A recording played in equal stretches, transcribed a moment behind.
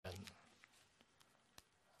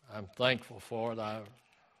I'm thankful for it.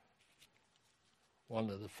 One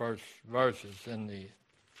of the first verses in the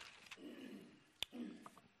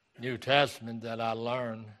New Testament that I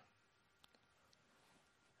learned.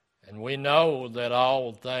 And we know that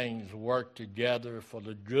all things work together for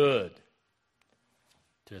the good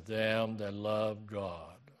to them that love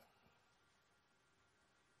God,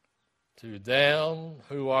 to them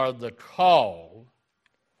who are the called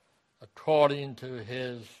according to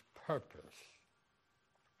his purpose.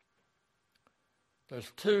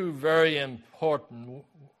 There's two very important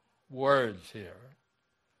words here.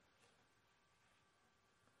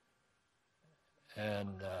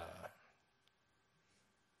 And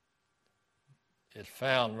it's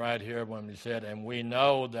found right here when we said, and we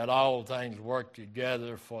know that all things work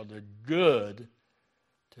together for the good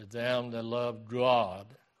to them that love God.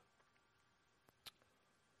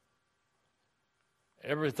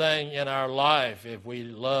 Everything in our life, if we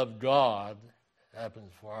love God,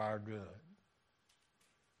 happens for our good.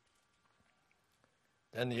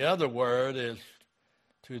 Then the other word is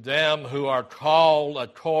to them who are called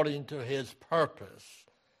according to his purpose.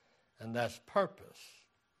 And that's purpose.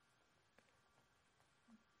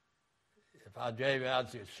 If I gave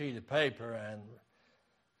out a sheet of paper and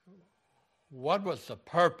what was the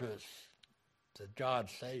purpose that God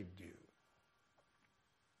saved you?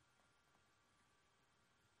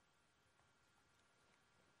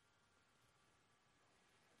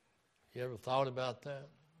 You ever thought about that?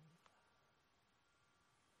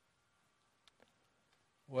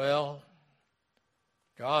 Well,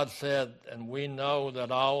 God said, and we know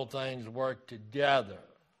that all things work together.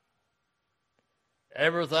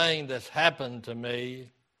 Everything that's happened to me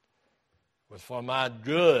was for my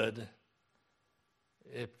good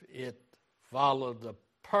if it followed the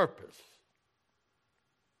purpose.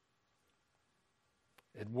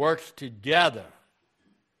 It works together.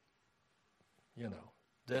 You know,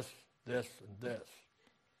 this, and this.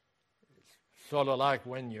 It's sort of like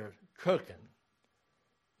when you're cooking.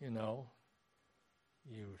 You know,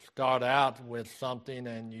 you start out with something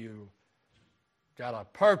and you got a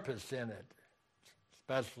purpose in it,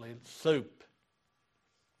 especially soup.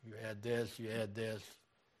 You add this,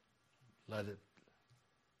 let it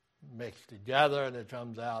mix together, and it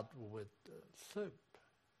comes out with soup.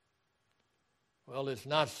 Well, it's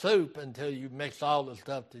not soup until you mix all the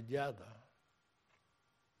stuff together.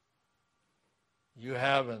 You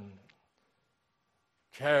haven't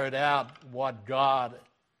carried out what God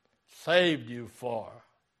saved you for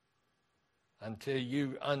until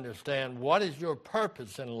you understand what is your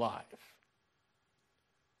purpose in life.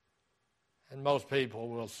 And most people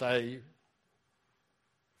will say,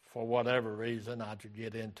 for whatever reason, not to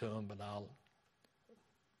get into them, but I'll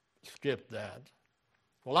skip that.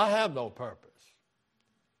 Well, I have no purpose.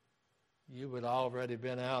 You would already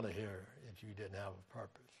been out of here if you didn't have a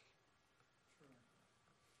purpose.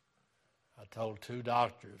 I told 2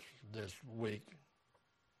 doctors this week,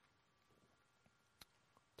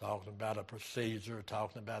 talking about a procedure,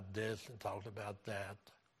 talking about this and talking about that.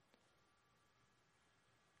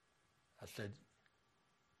 I said,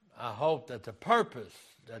 I hope that the purpose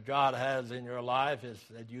that God has in your life is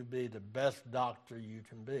that you be the best doctor you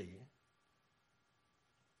can be.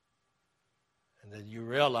 And that you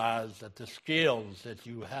realize that the skills that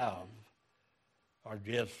you have are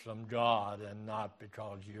gifts from God and not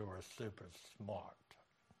because you are super smart.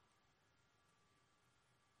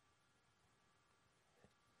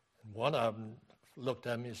 And one of them looked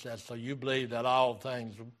at me and said, so you believe that all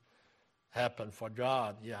things happen for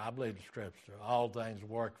God? Yeah, I believe the Scripture. All things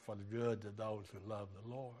work for the good to those who love the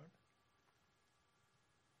Lord.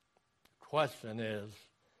 The question is,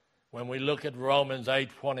 when we look at Romans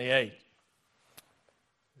 8:28,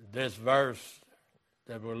 this verse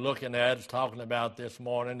that we're looking at is talking about this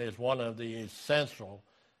morning is one of the essential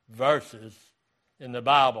verses in the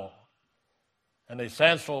Bible. An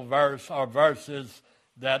essential verse are verses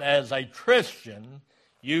that as a Christian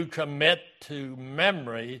you commit to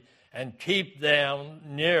memory and keep them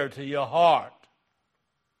near to your heart.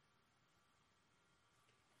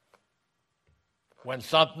 When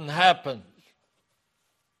something happens,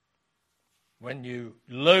 when you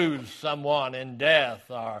lose someone in death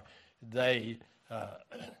or they,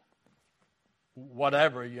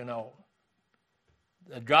 whatever, you know,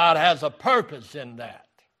 that God has a purpose in that.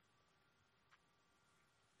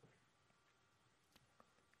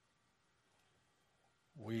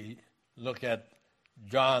 We look at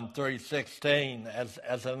John 3:16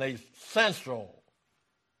 as an essential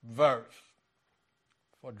verse.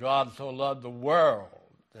 For God so loved the world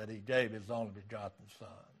that he gave his only begotten Son.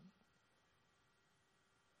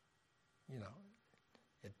 You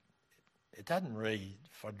know, it doesn't read,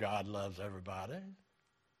 for God loves everybody.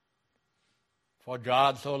 For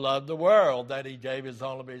God so loved the world that he gave his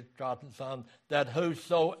only begotten Son, that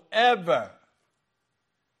whosoever,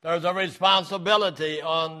 there's a responsibility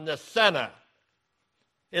on the sinner.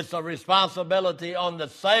 It's a responsibility on the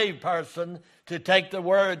saved person to take the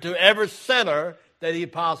word to every sinner that he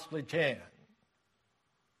possibly can.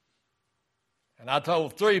 And I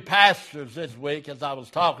told 3 pastors this week as I was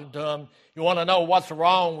talking to them, you want to know what's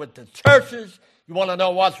wrong with the churches? You want to know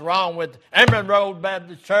what's wrong with Emerald Road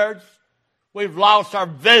Baptist Church? We've lost our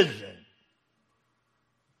vision.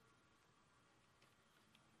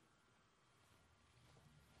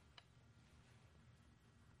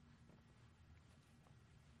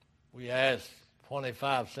 We ask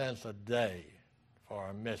 25 cents a day for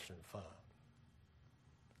our mission fund.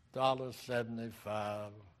 $1.75 a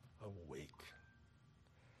week.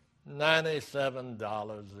 $97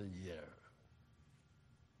 a year.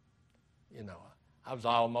 You know, I was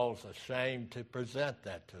almost ashamed to present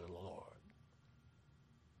that to the Lord.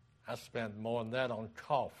 I spent more than that on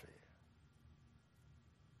coffee.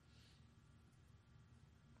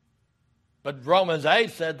 But Romans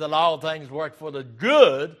 8 said that all things work for the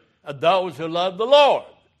good of those who love the Lord.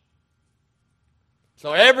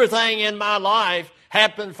 So everything in my life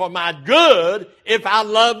happens for my good if I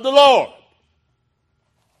love the Lord.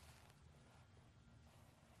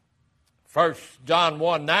 1 John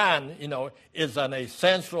 1:9, is an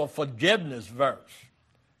essential forgiveness verse.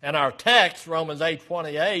 And our text, Romans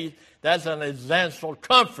 8:28, that's an essential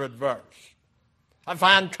comfort verse. I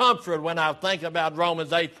find comfort when I think about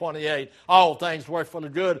Romans 8:28. All things work for the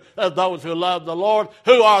good of those who love the Lord,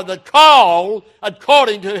 who are the called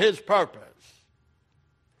according to his purpose.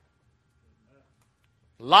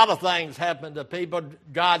 A lot of things happen to people.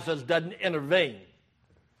 God says doesn't intervene.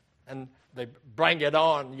 And they bring it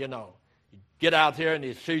on, Get out here and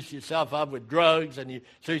you shoot yourself up with drugs and you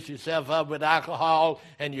shoot yourself up with alcohol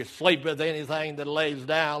and you sleep with anything that lays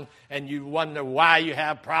down and you wonder why you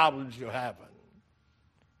have problems you're having.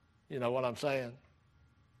 You know what I'm saying?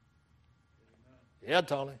 Yeah,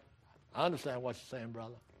 Tony. I understand what you're saying,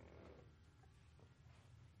 brother.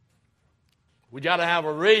 We got to have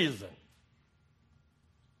a reason.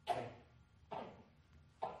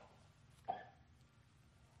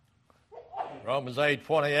 Romans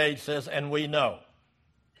 8:28 says, and we know.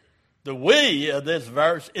 The we of this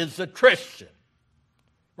verse is the Christian.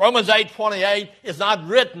 Romans 8:28 is not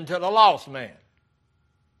written to the lost man.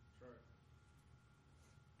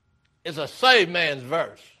 It's a saved man's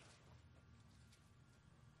verse.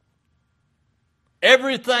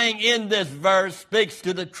 Everything in this verse speaks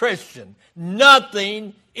to the Christian.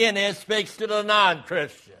 Nothing in it speaks to the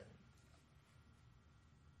non-Christian.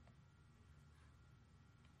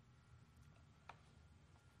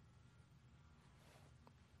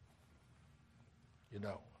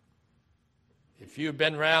 If you've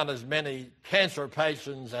been around as many cancer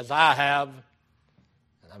patients as I have,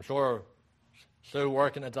 and I'm sure Sue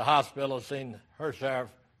working at the hospital has seen her share, a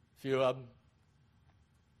few of them.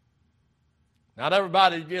 Not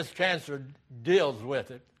everybody who gets cancer deals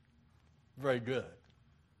with it very good.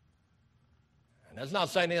 And that's not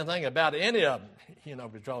saying anything about any of them,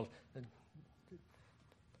 because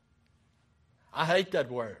I hate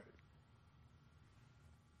that word.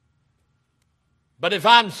 But if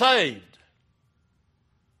I'm saved,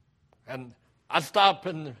 and I stop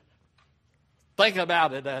and think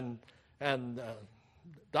about it, and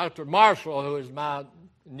Dr. Marshall, who is my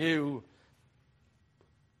new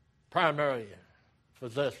primary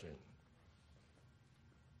physician,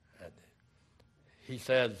 and he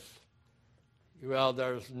says, well,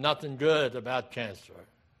 there's nothing good about cancer.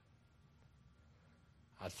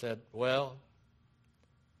 I said, well,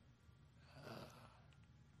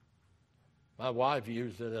 my wife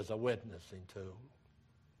used it as a witnessing tool.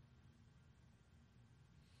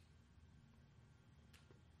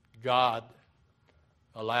 God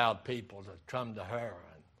allowed people to come to her.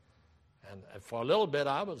 And for a little bit,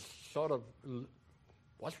 I was sort of,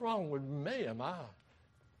 what's wrong with me? Am I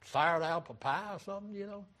soured apple pie or something,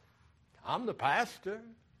 I'm the pastor.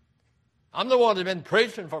 I'm the one that's been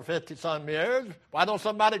preaching for 50-some years. Why don't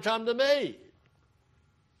somebody come to me?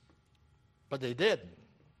 But they didn't.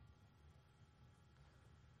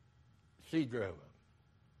 She drew him.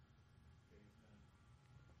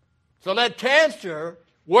 So that cancer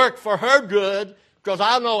worked for her good, because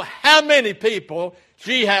I know how many people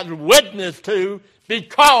she has witnessed to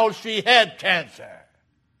because she had cancer.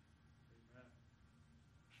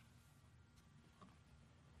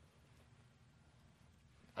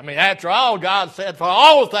 I mean, after all, God said, for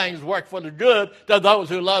all things work for the good to those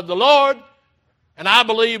who love the Lord. And I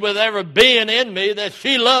believe with every being in me that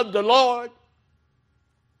she loved the Lord.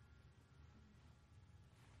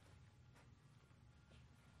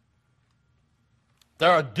 There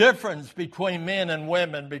are differences between men and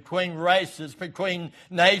women, between races, between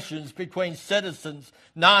nations, between citizens,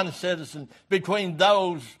 non-citizens, between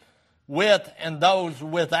those with and those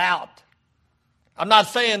without. I'm not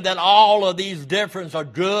saying that all of these differences are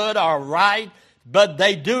good or right, but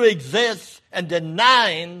they do exist, and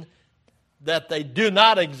denying that they do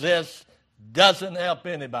not exist doesn't help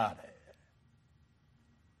anybody.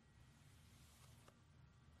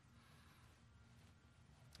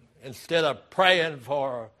 Instead of praying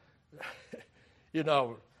for,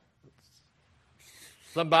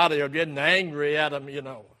 somebody or getting angry at them,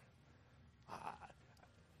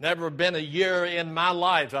 never been a year in my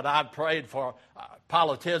life that I've prayed for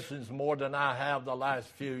politicians more than I have the last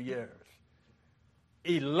few years.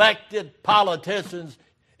 Elected politicians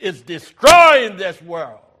is destroying this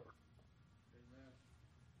world.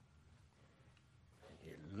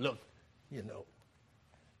 You look,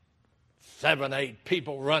 7, 8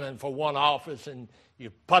 people running for one office, and you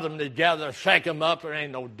put them together, shake them up, there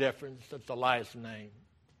ain't no difference. That's the last name.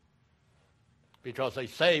 Because they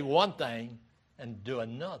say one thing and do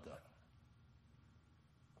another.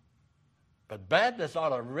 But Baptists ought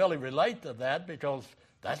to really relate to that, because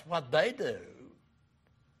that's what they do.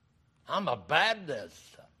 I'm a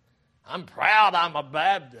Baptist. I'm proud I'm a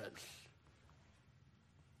Baptist.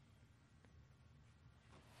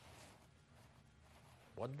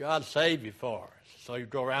 What did God save you for? So you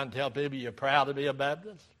go around and tell people you're proud to be a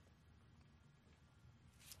Baptist?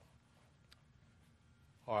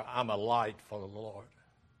 Or I'm a light for the Lord?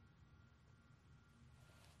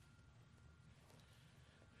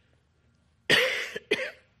 The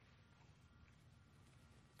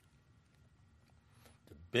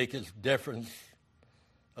biggest difference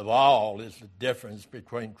of all is the difference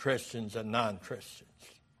between Christians and non-Christians.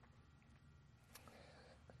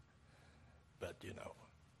 But,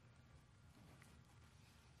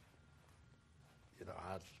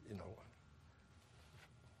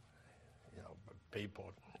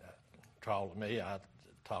 people called me. I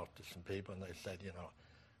talked to some people, and they said,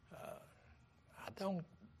 I don't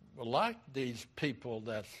like these people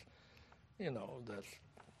that's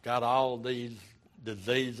got all these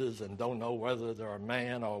diseases and don't know whether they're a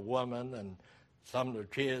man or a woman, and some of their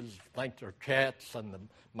kids think they're cats, and the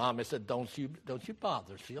mommy said, don't you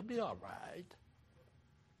bother, she'll be all right.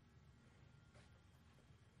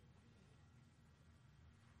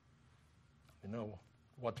 You know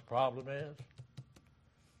what the problem is?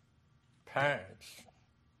 Parents,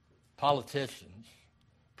 politicians,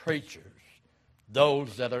 preachers,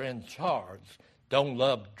 those that are in charge don't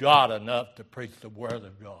love God enough to preach the Word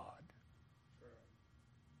of God.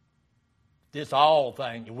 This all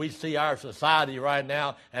thing, we see our society right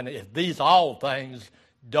now, and if these all things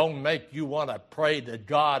don't make you want to pray to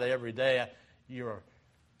God every day, your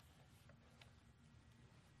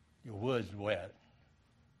wood's wet.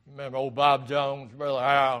 Remember old Bob Jones, Brother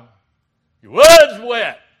Harold? Your wood's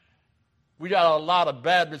wet. We got a lot of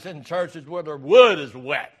Baptists in churches where their wood is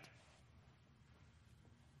wet.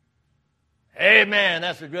 Amen,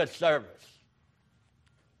 that's a good service.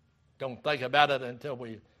 Don't think about it until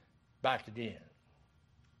we back again.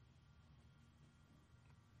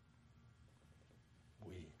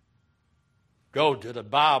 We go to the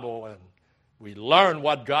Bible and we learn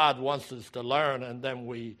what God wants us to learn, and then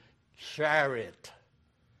we share it.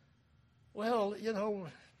 Well,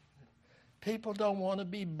 people don't want to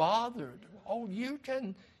be bothered. Oh, you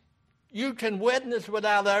can witness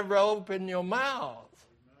without ever opening your mouth.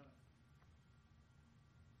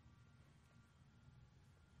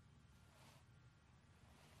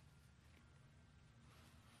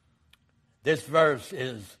 This verse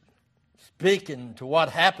is speaking to what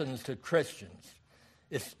happens to Christians.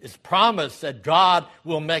 It's promised that God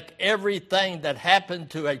will make everything that happened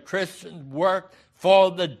to a Christian work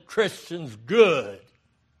for the Christian's good.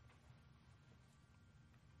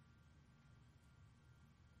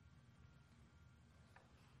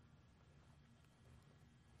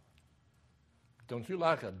 Don't you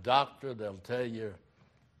like a doctor that'll tell you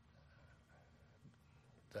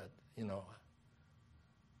that,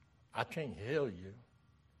 I can't heal you.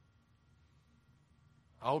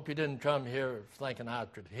 I hope you didn't come here thinking I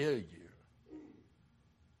could heal you,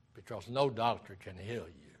 because no doctor can heal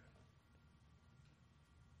you.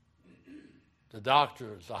 The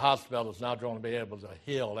hospital is not going to be able to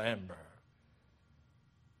heal Amber,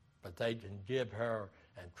 but they can give her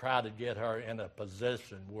and try to get her in a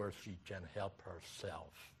position where she can help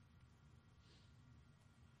herself.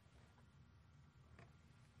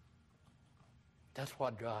 That's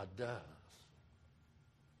what God does.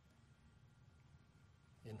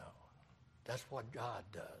 That's what God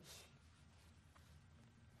does.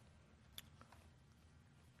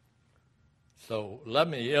 So let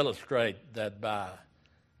me illustrate that by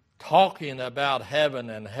talking about heaven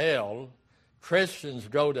and hell. Christians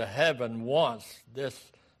go to heaven once this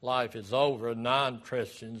life is over.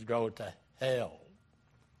 Non-Christians go to hell.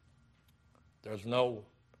 There's no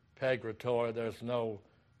purgatory. There's no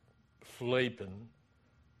sleeping,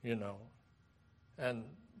 And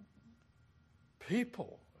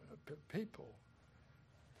people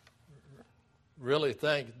really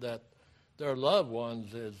think that their loved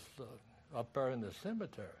ones is up there in the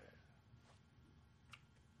cemetery.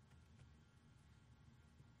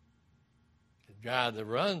 The guy that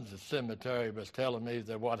runs the cemetery was telling me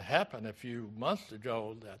that what happened a few months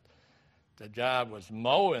ago, that the guy was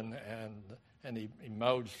mowing and he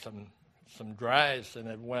mowed some grass and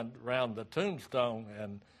it went around the tombstone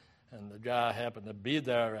and the guy happened to be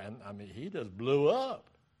there and he just blew up.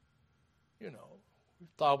 We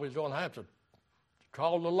thought we was going to have to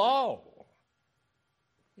call the law.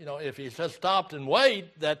 If he just stopped and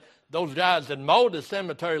wait, that those guys that mowed the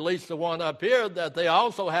cemetery, at least the one up here, that they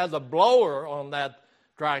also has a blower on that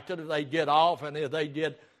tractor that they get off, and if they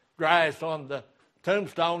get grass on the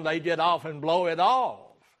tombstone, they get off and blow it off.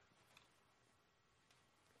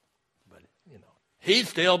 But, he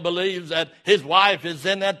still believes that his wife is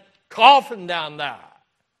in that coffin down there.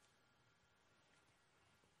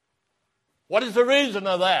 What is the reason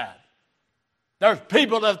of that? There's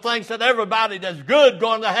people that think that everybody that's good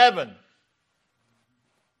going to heaven.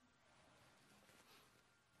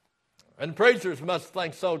 And preachers must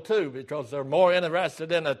think so too, because they're more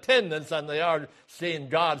interested in attendance than they are seeing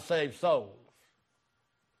God save souls.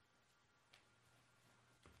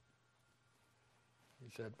 He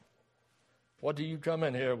said, what do you come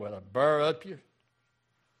in here with, a burr up you?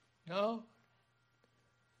 No.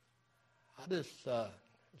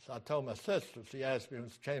 I told my sister, she asked me when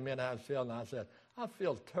she came in how I was feeling, and I said, I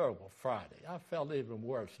feel terrible Friday. I felt even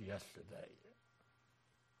worse yesterday.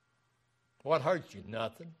 What hurt you?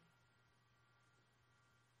 Nothing.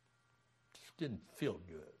 Just didn't feel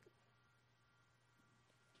good.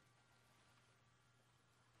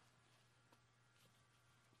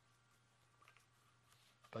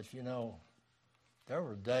 But there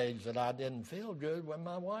were days that I didn't feel good when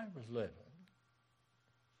my wife was living.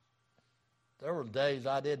 There were days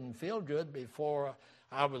I didn't feel good before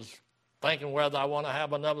I was thinking whether I want to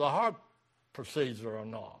have another heart procedure or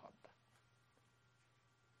not.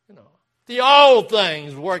 The all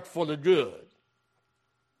things work for the good.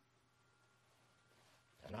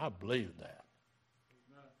 And I believe that.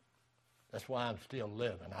 That's why I'm still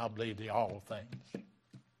living. I believe the all things.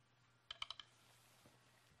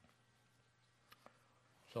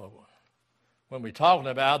 So when we're talking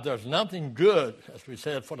about there's nothing good, as we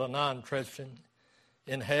said, for the non-Christian,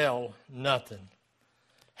 in hell, nothing.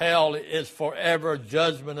 Hell is forever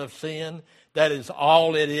judgment of sin. That is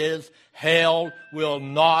all it is. Hell will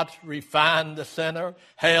not refine the sinner.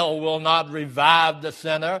 Hell will not revive the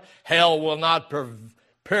sinner. Hell will not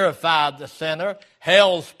purify the sinner.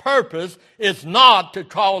 Hell's purpose is not to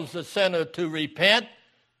cause the sinner to repent.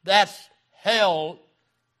 That's hell.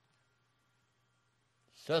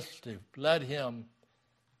 Just to let him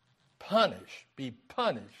be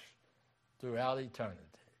punished throughout eternity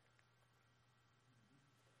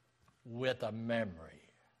with a memory.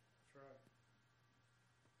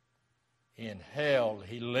 In hell,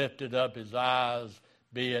 he lifted up his eyes,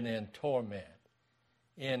 being in torment.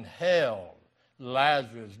 In hell,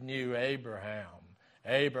 Lazarus knew Abraham.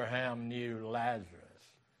 Abraham knew Lazarus.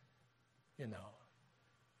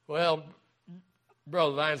 Well,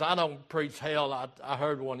 Brother Vance, I don't preach hell. I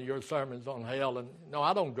heard one of your sermons on hell, and no,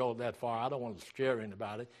 I don't go that far. I don't want to scare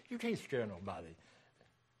anybody. You can't scare nobody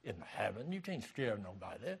in heaven. You can't scare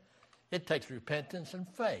nobody. It takes repentance and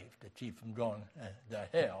faith to keep from going to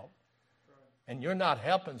hell. And you're not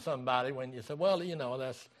helping somebody when you say, well,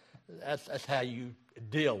 that's how you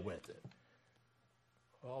deal with it.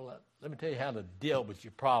 Well, let me tell you how to deal with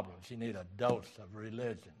your problems. You need a dose of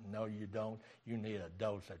religion. No, you don't. You need a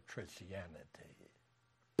dose of Christianity.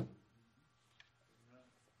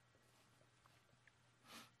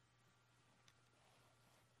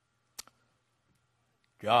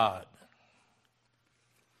 God.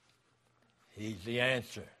 He's the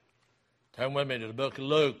answer. Turn with me to the book of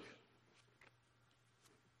Luke.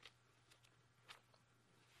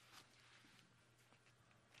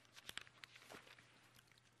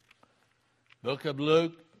 Book of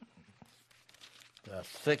Luke, the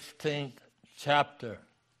 16th chapter.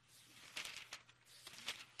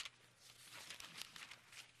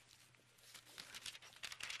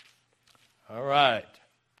 All right.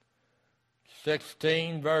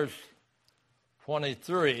 16 verse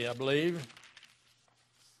 23, I believe.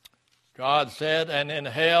 God said, and in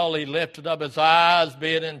hell he lifted up his eyes,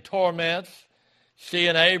 being in torments,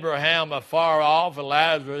 seeing Abraham afar off and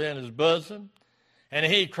Lazarus in his bosom. And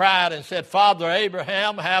he cried and said, Father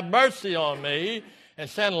Abraham, have mercy on me, and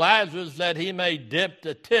send Lazarus that he may dip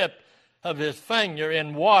the tip of his finger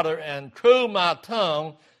in water and cool my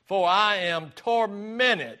tongue, for I am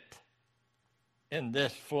tormented in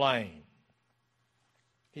this flame.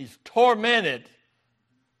 He's tormented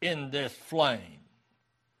in this flame.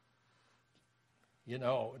 You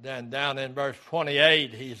know, then down in verse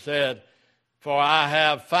 28, he said, For I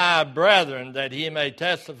have 5 brethren, that he may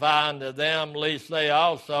testify unto them, lest they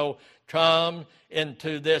also come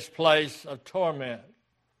into this place of torment.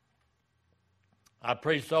 I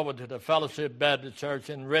preached over to the Fellowship Baptist Church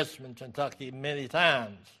in Richmond, Kentucky, many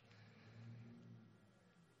times.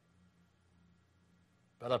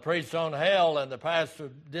 But I preached on hell, and the pastor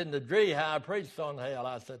didn't agree how I preached on hell.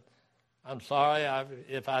 I said, I'm sorry,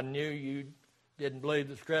 if I knew you didn't believe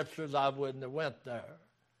the Scriptures, I wouldn't have went there.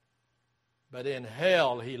 But in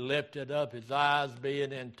hell, he lifted up his eyes,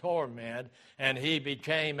 being in torment, and he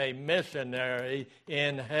became a missionary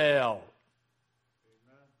in hell.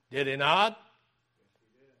 Amen. Did he not?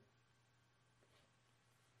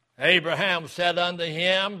 Abraham said unto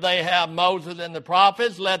him, They have Moses and the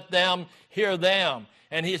prophets, let them hear them.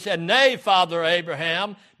 And he said, Nay, Father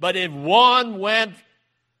Abraham, but if one went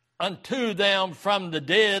unto them from the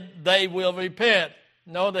dead, they will repent.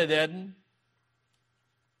 No, they didn't.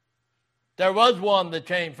 There was one that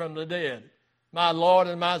came from the dead, my Lord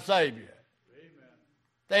and my Savior. Amen.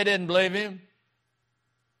 They didn't believe him.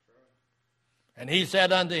 And he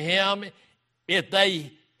said unto him, If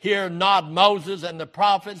they hear not Moses and the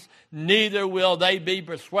prophets, neither will they be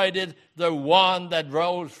persuaded the one that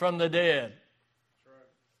rose from the dead.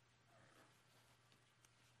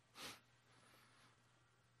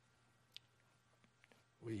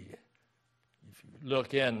 If you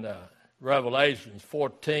look in Revelation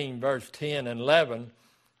 14, verse 10 and 11,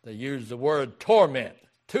 they use the word torment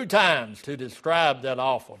 2 times to describe that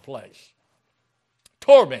awful place.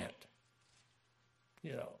 Torment.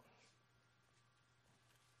 You know.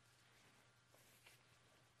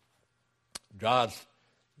 God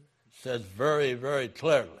says very, very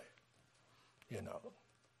clearly, you know,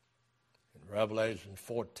 in Revelation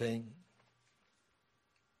 14,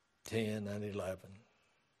 10 and 11.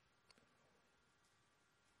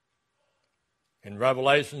 In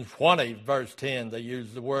Revelation 20, verse 10, they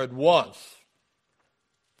use the word once.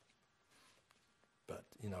 But,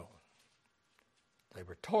 you know, they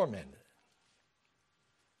were tormented.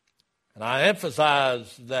 And I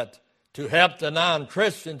emphasize that to help the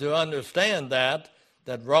non-Christian to understand that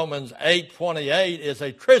Romans 8:28 is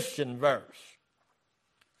a Christian verse.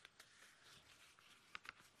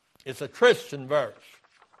 It's a Christian verse.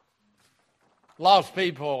 Lost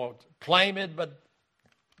people claim it, but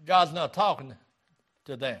God's not talking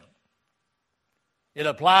to them. It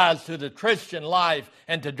applies to the Christian life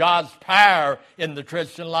and to God's power in the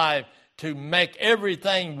Christian life to make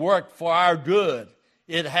everything work for our good.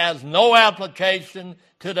 It has no application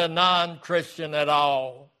to the non-Christian at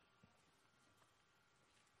all.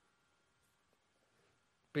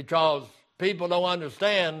 Because people don't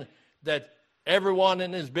understand that everyone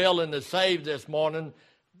in this building is saved this morning.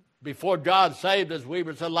 Before God saved us, we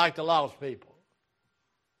were so like the lost people.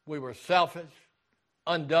 We were selfish,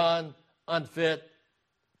 undone, unfit,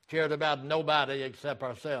 cared about nobody except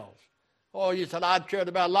ourselves. Oh, you said, I cared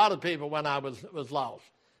about a lot of people when I was lost.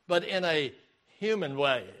 But in a human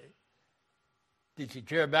way, did you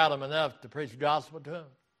care about them enough to preach the gospel to them?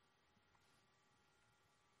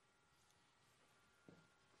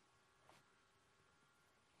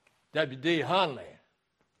 W.D. Hunley.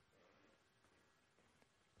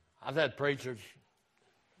 I've had preachers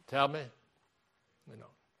tell me, you know,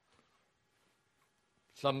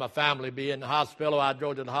 some of my family be in the hospital. I'd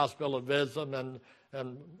go to the hospital to visit them,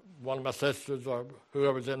 and one of my sisters or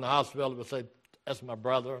whoever's in the hospital would say, that's my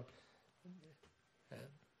brother. And,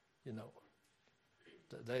 you know,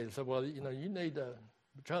 they said, well, you know, you need to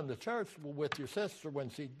come to church with your sister when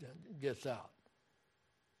she gets out.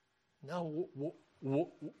 No,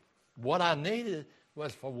 what I needed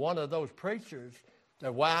was for one of those preachers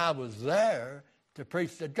that while I was there to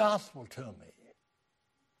preach the gospel to me.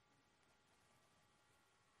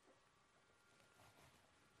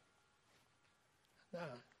 Now,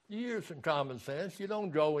 you use some common sense. You don't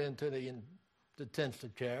go into the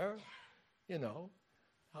intensive care. You know,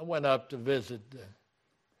 I went up to visit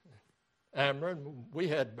Amber, and we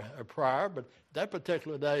had a prayer, but that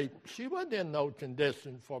particular day, she wasn't in no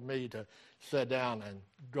condition for me to sit down and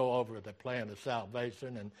go over the plan of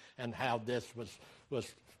salvation and how this was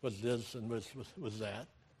this and was that.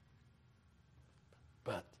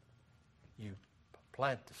 But you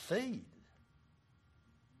plant the seed.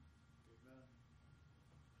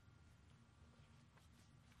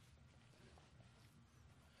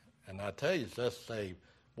 And I tell you, just say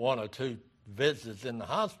 1 or 2 visits in the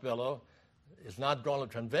hospital is not going to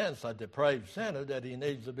convince a depraved sinner that he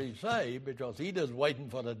needs to be saved, because he just waiting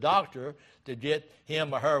for the doctor to get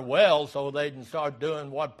him or her well so they can start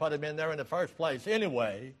doing what put him in there in the first place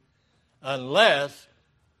anyway, unless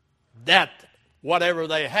that whatever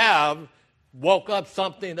they have woke up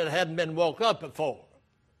something that hadn't been woke up before.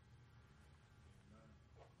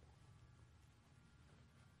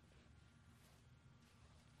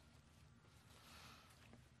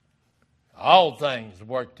 All things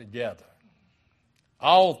work together.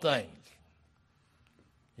 All things.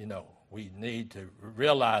 You know, we need to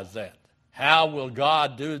realize that. How will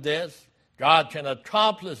God do this? God can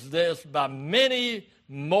accomplish this by many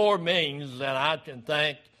more means than I can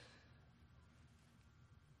think.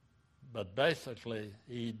 But basically,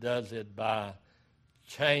 he does it by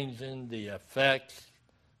changing the effects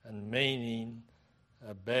and meaning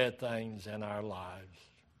of bad things in our lives.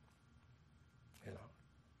 You know.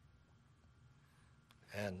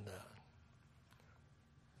 And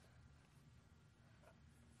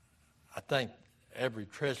I think every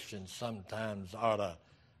Christian sometimes ought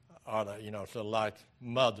to, so like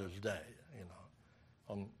Mother's Day,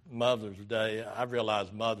 On Mother's Day, I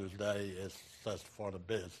realize Mother's Day is just for the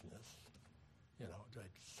business. They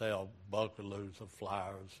sell buckaloos of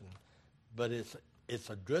flowers, but it's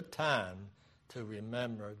a good time to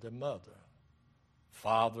remember the mother.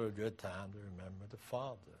 Father, a good time to remember the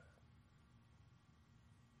father.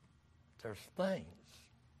 There's things,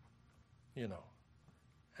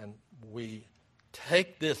 and we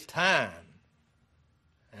take this time,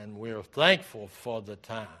 and we're thankful for the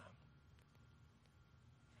time.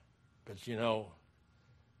 But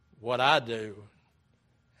what I do,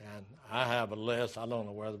 and I have a list, I don't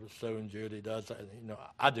know whether Sue and Judy does that,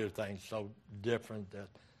 I do things so different that,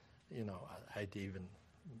 I hate to even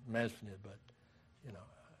mention it, but,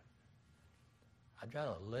 I've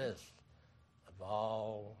got a list of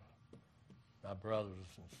all my brothers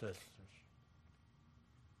and sisters.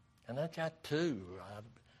 And I got 2.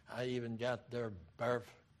 I even got their birth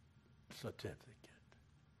certificate.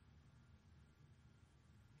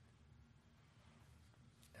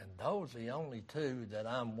 And those are the only 2 that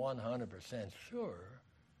I'm 100% sure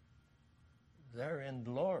they're in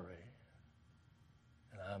glory,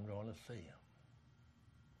 and I'm going to see them.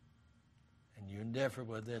 And you differ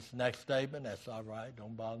with this next statement, that's all right,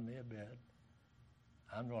 don't bother me a bit.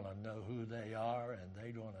 I'm going to know who they are, and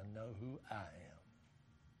they're going to know who I am.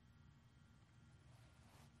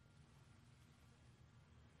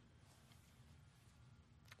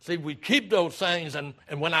 See, we keep those things, and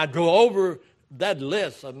when I go over that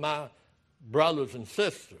list of my brothers and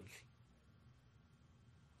sisters,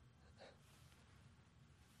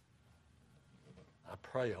 I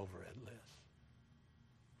pray over that list.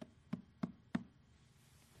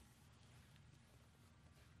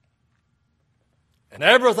 And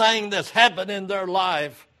everything that's happened in their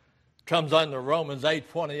life comes under Romans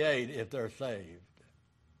 8:28 if they're saved.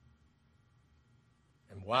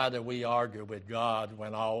 And why do we argue with God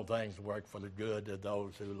when all things work for the good of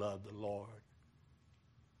those who love the Lord?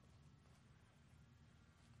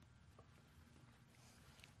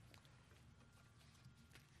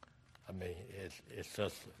 I mean, it's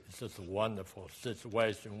just a wonderful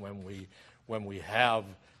situation when we have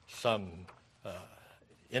some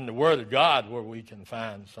in the Word of God where we can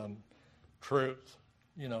find some truth.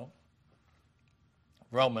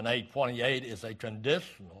 Romans 8:28 is a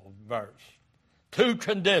conditional verse. 2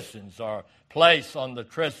 conditions are placed on the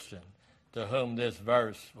Christian to whom this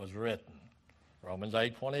verse was written. Romans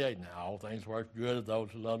 8:28. Now all things work good of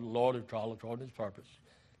those who love the Lord, who call according to His purpose.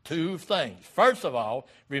 2 things. First of all,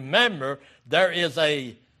 remember there is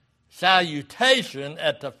a salutation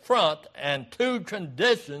at the front and 2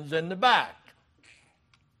 conditions in the back.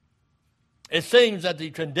 It seems that the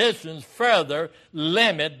conditions further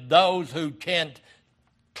limit those who can't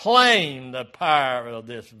claim the power of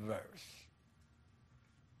this verse.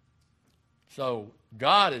 So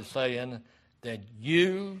God is saying that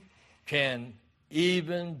you can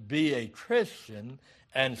even be a Christian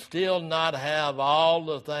and still not have all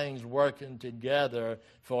the things working together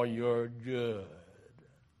for your good.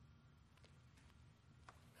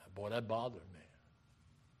 Boy, that bothered me.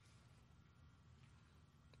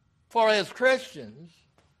 For as Christians,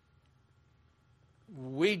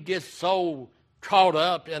 we get so caught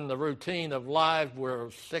up in the routine of life,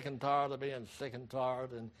 we're sick and tired of being sick and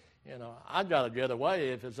tired, and I've got to get away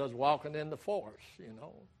if it's just walking in the forest,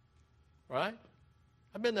 right?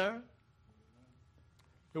 I've been there.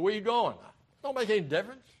 Where you going? Don't make any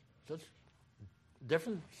difference. Just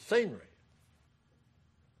different scenery.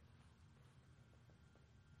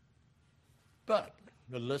 But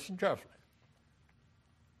listen carefully.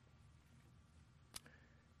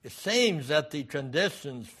 It seems that the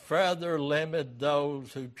traditions further limit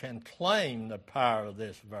those who can claim the power of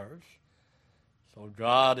this verse. So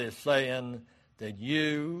God is saying that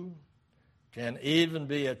you can even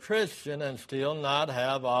be a Christian and still not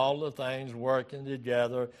have all the things working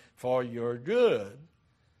together for your good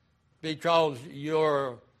because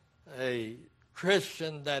you're a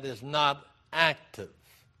Christian that is not active.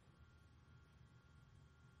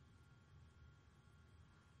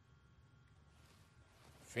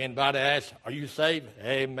 If anybody asks, are you saved?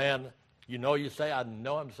 Amen. You know you say, I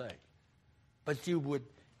know I'm saved. But you would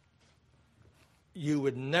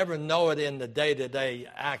never know it in the day-to-day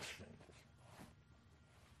actions.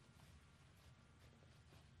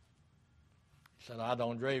 He said, I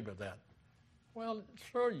don't agree with that. Well,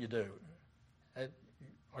 sure you do.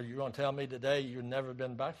 Are you going to tell me today you've never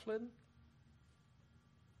been backslidden?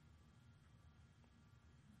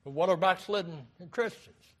 But what are backslidden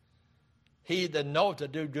Christians? He that knoweth to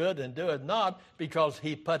do good and doeth not, because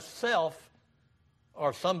he puts self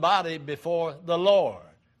or somebody before the Lord.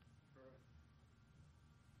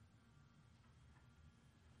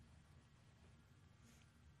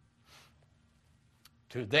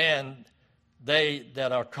 To then they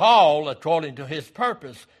that are called according to his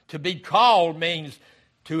purpose. To be called means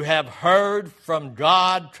to have heard from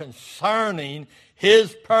God concerning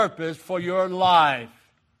his purpose for your life.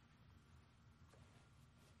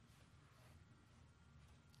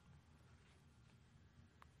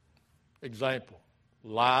 Example,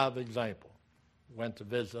 live example. Went to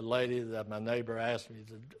visit a lady that my neighbor asked me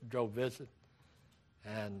to go visit,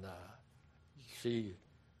 and she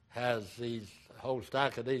has these whole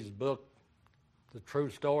stack of these books, the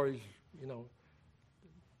true stories, you know,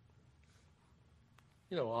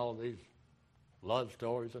 all these love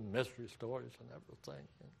stories and mystery stories and everything.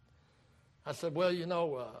 And I said, well,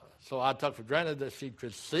 so I took for granted that she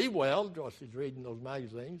could see well because she's reading those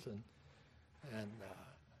magazines,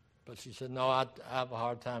 but she said, no, I have a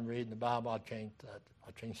hard time reading the Bible. I can't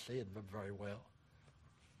see it very well.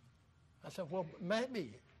 I said, well,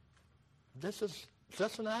 maybe this is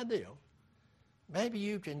just an idea. Maybe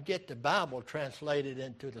you can get the Bible translated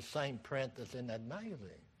into the same print that's in that magazine.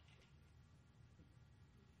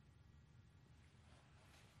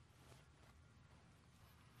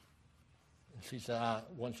 And she said, I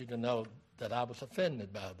want you to know that I was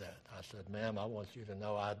offended by that. I said, ma'am, I want you to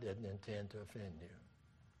know I didn't intend to offend you.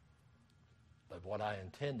 But what I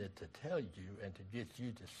intended to tell you and to get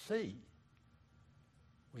you to see,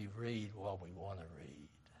 we read what we want to read.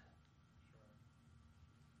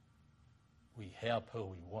 We help who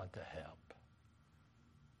we want to help.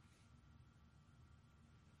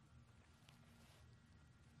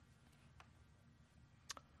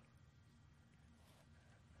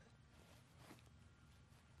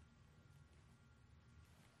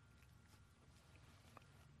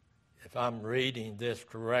 If I'm reading this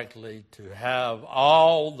correctly, to have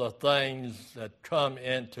all the things that come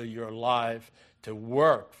into your life to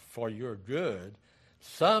work for your good,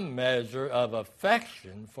 some measure of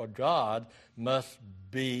affection for God must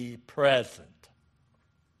be present.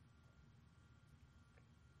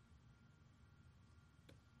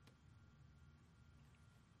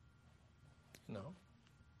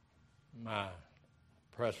 My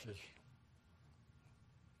precious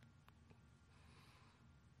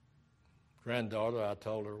granddaughter, I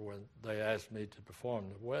told her when they asked me to perform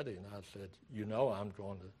the wedding, I said, I'm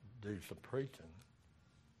going to do some preaching.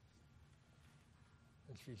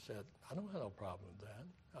 And she said, I don't have no problem with that.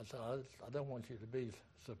 I said, I don't want you to be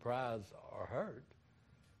surprised or hurt,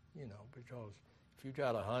 because if you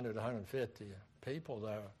got 100, 150 people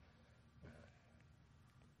there,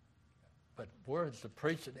 but where's the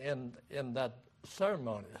preaching in that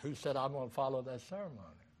ceremony? Who said I'm going to follow that ceremony?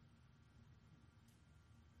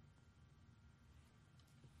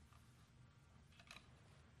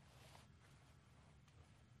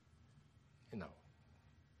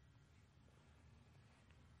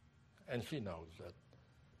 And she knows that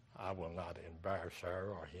I will not embarrass her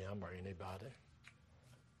or him or anybody.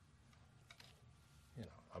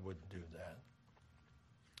 I wouldn't do that.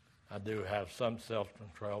 I do have some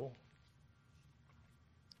self-control.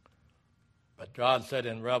 But God said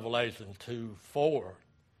in Revelation 2:4,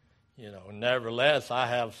 nevertheless I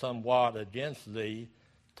have somewhat against thee,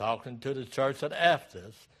 talking to the church at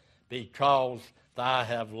Ephesus, because thou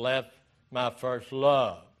have left my first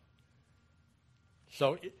love.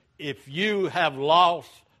 So if you have lost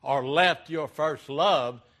or left your first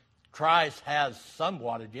love, Christ has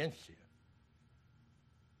somewhat against you.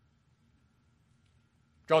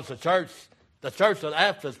 Because the church at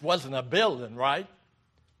Ephesus wasn't a building, right?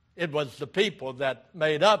 It was the people that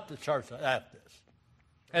made up the church at Ephesus.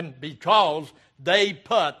 And because they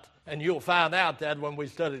put, and you'll find out that when we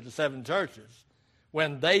study the seven churches,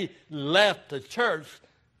 when they left the church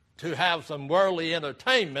to have some worldly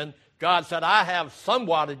entertainment, God said, I have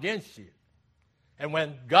somewhat against you. And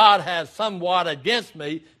when God has somewhat against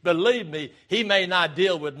me, believe me, he may not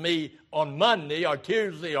deal with me on Monday or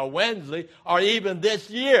Tuesday or Wednesday or even this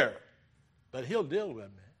year, but he'll deal with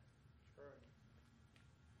me.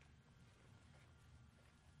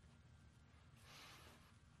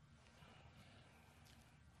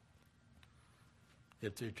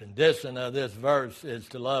 If the condition of this verse is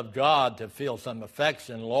to love God, to feel some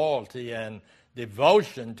affection, loyalty, and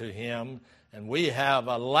devotion to him, and we have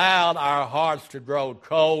allowed our hearts to grow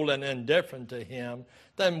cold and indifferent to him,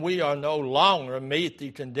 then we are no longer meet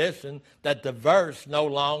the condition that the verse no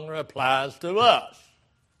longer applies to us.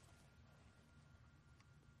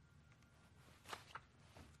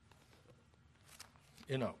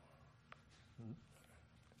 You know,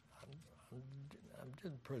 I'm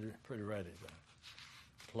just pretty ready to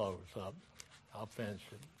close up. I'll finish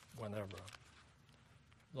it whenever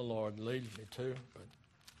the Lord leads me to,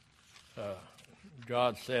 but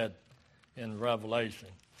God said in Revelation,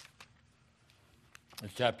 in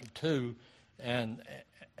chapter 2, and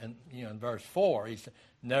in verse 4, he said,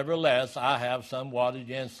 nevertheless, I have somewhat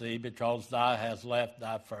against thee, because thou hast left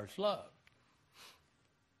thy first love.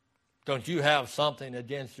 Don't you have something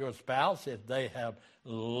against your spouse if they have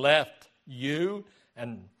left you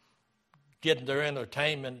and getting their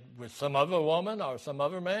entertainment with some other woman or some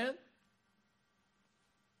other man?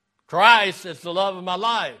 Christ is the love of my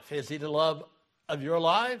life. Is he the love of your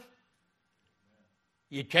life?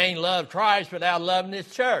 You can't love Christ without loving his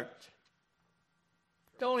church.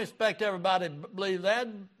 Don't expect everybody to believe that,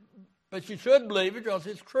 but you should believe it because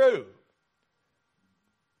it's true.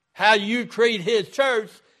 How you treat his church,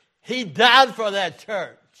 he died for that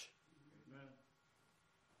church.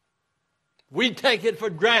 We take it for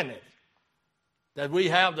granted that we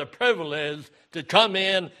have the privilege to come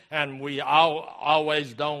in, and we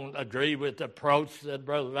always don't agree with the approach that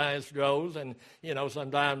Brother Vance goes, and,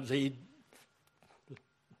 sometimes he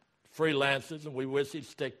freelances, and we wish he'd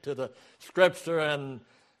stick to the Scripture, and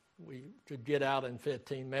we could get out in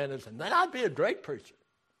 15 minutes, and then I'd be a great preacher.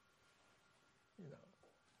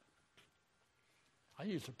 I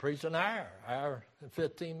used to preach an hour and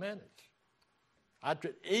 15 minutes. I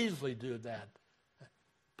could easily do that.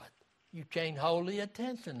 You can't hold the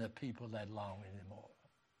attention of people that long anymore.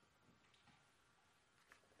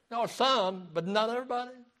 No, some, but not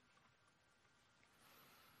everybody.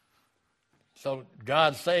 So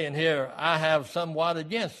God's saying here, I have somewhat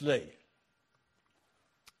against thee.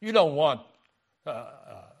 You don't want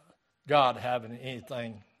God having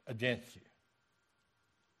anything against you.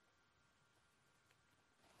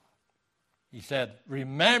 He said,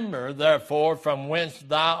 remember, therefore, from whence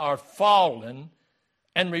thou art fallen,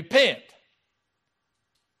 and repent.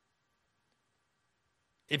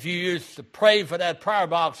 If you used to pray for that prayer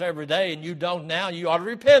box every day and you don't now, you ought to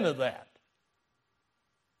repent of that.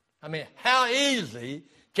 I mean, how easy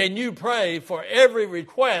can you pray for every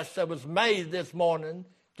request that was made this morning?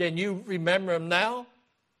 Can you remember them now?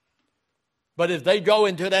 But if they go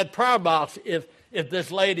into that prayer box, if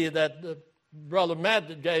this lady that Brother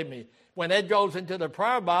Matt gave me, when it goes into the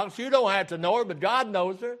prayer box, you don't have to know her, but God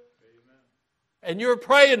knows her. And you're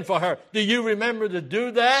praying for her. Do you remember to do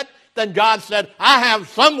that? Then God said, I have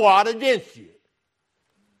somewhat against you.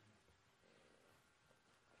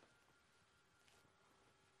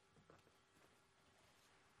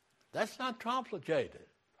 That's not complicated.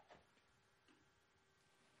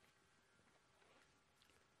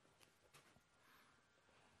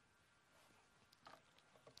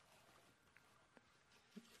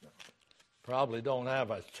 Probably don't have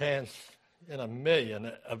a chance in a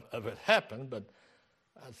million of it happened, but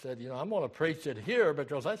I said, I'm going to preach it here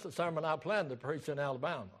because that's the sermon I planned to preach in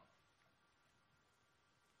Alabama.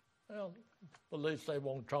 Well, at least they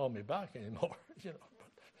won't call me back anymore,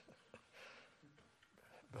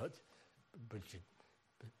 But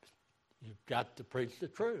you've got to preach the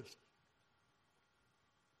truth.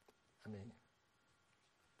 I mean,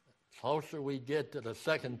 the closer we get to the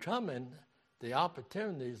second coming, the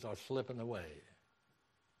opportunities are slipping away.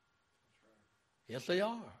 Yes, they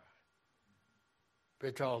are.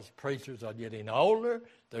 Because preachers are getting older,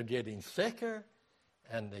 they're getting sicker,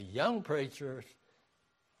 and the young preachers,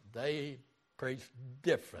 they preach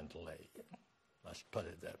differently. Let's put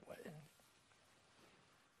it that way.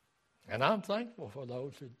 And I'm thankful for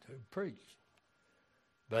those who preach.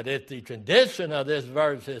 But if the condition of this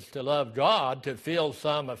verse is to love God, to feel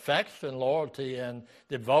some affection, loyalty, and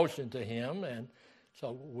devotion to Him, and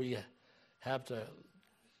so we have to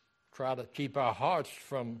try to keep our hearts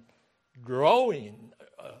from growing,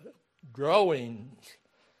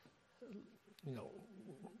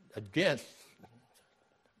 against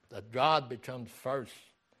that God becomes first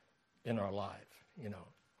in our life,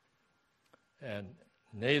 And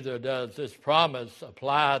neither does this promise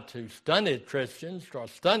apply to stunted Christians,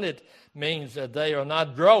 because stunted means that they are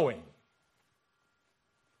not growing.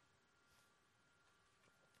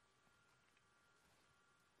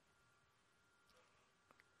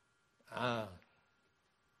 I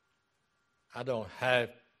don't have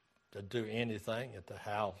to do anything at the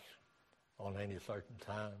house on any certain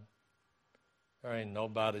time. There ain't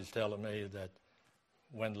nobody's telling me that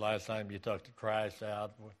when the last time you took the trash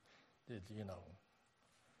out, and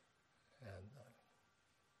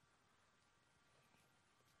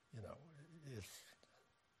it's,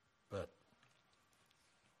 but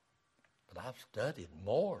I've studied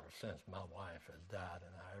more since my wife has died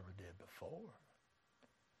than I ever did before.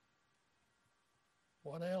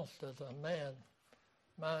 What else does a man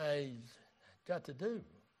my age got to do?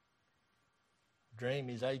 Dream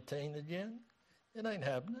he's 18 again? It ain't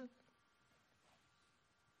happening.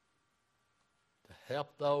 To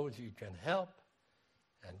help those you can help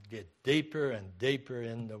and get deeper and deeper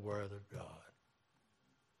in the Word of God.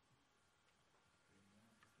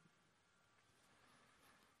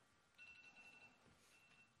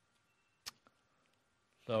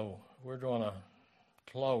 So we're going to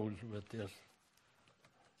close with this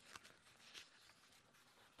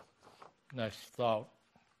next thought.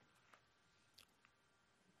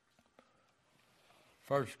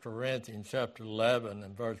 1 Corinthians chapter 11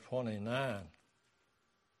 and verse 29.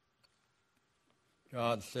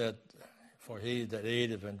 God said, "For he that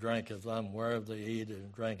eateth and drinketh unworthily eateth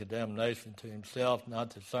and drinketh damnation to himself,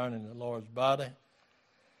 not discerning the Lord's body.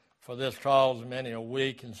 For this cause many are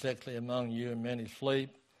weak and sickly among you, and many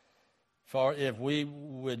sleep. For if we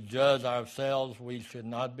would judge ourselves, we should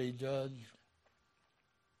not be judged."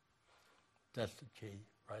 That's the key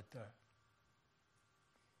right there.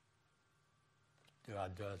 Do I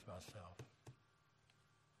judge myself?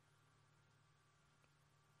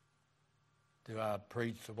 Do I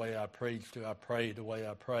preach the way I preach? Do I pray the way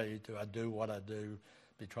I pray? Do I do what I do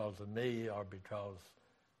because of me or because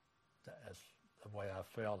that's the way I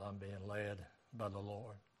felt I'm being led by the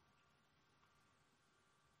Lord?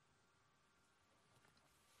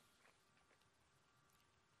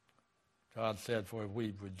 God said, "For if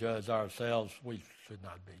we would judge ourselves, we should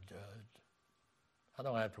not be judged." I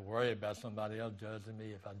don't have to worry about somebody else judging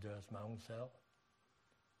me if I judge my own self.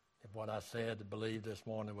 If what I said to believe this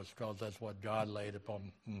morning was because that's what God laid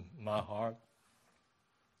upon my heart,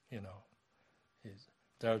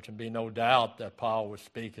 there can be no doubt that Paul was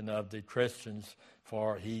speaking of the Christians,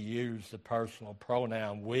 for he used the personal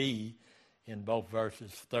pronoun we in both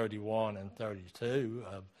verses 31 and 32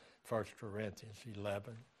 of 1 Corinthians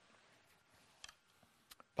 11.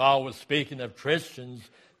 Paul was speaking of Christians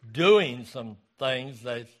doing some things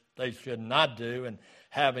they should not do and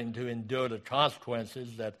having to endure the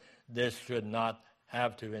consequences that this should not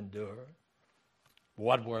have to endure.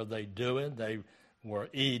 What were they doing? They were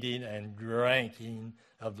eating and drinking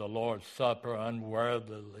of the Lord's Supper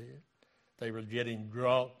unworthily. They were getting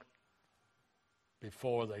drunk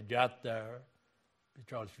before they got there,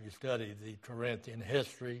 because if you study the Corinthian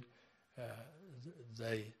history,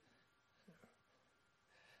 they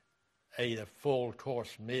ate a full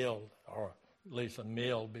course meal, or at least a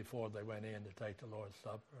meal, before they went in to take the Lord's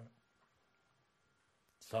Supper.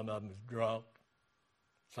 Some of them was drunk,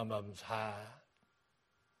 some of them was high.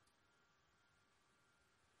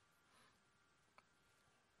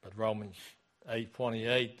 But Romans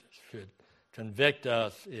 8:28 should convict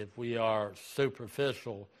us if we are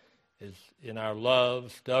superficial is in our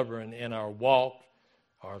love, stubborn in our walk,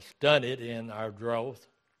 or stunted in our growth.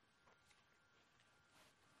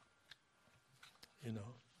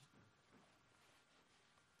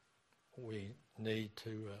 We need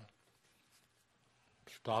to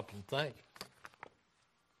stop and think.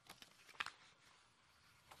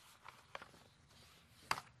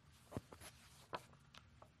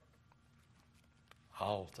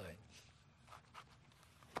 All things.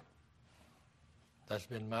 That's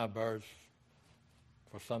been my verse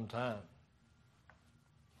for some time.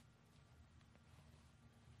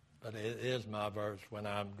 But it is my verse when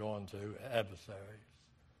I'm going through adversaries,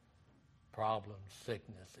 problems,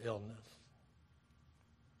 sickness, illness,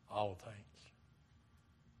 all things.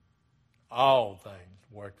 All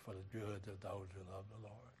things work for the good of those who love the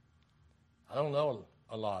Lord. I don't know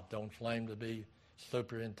a lot, don't claim to be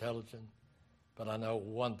super intelligent, but I know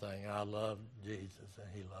one thing: I love Jesus and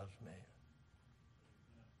he loves me.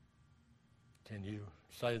 Can you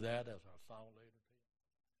say that as our song leader?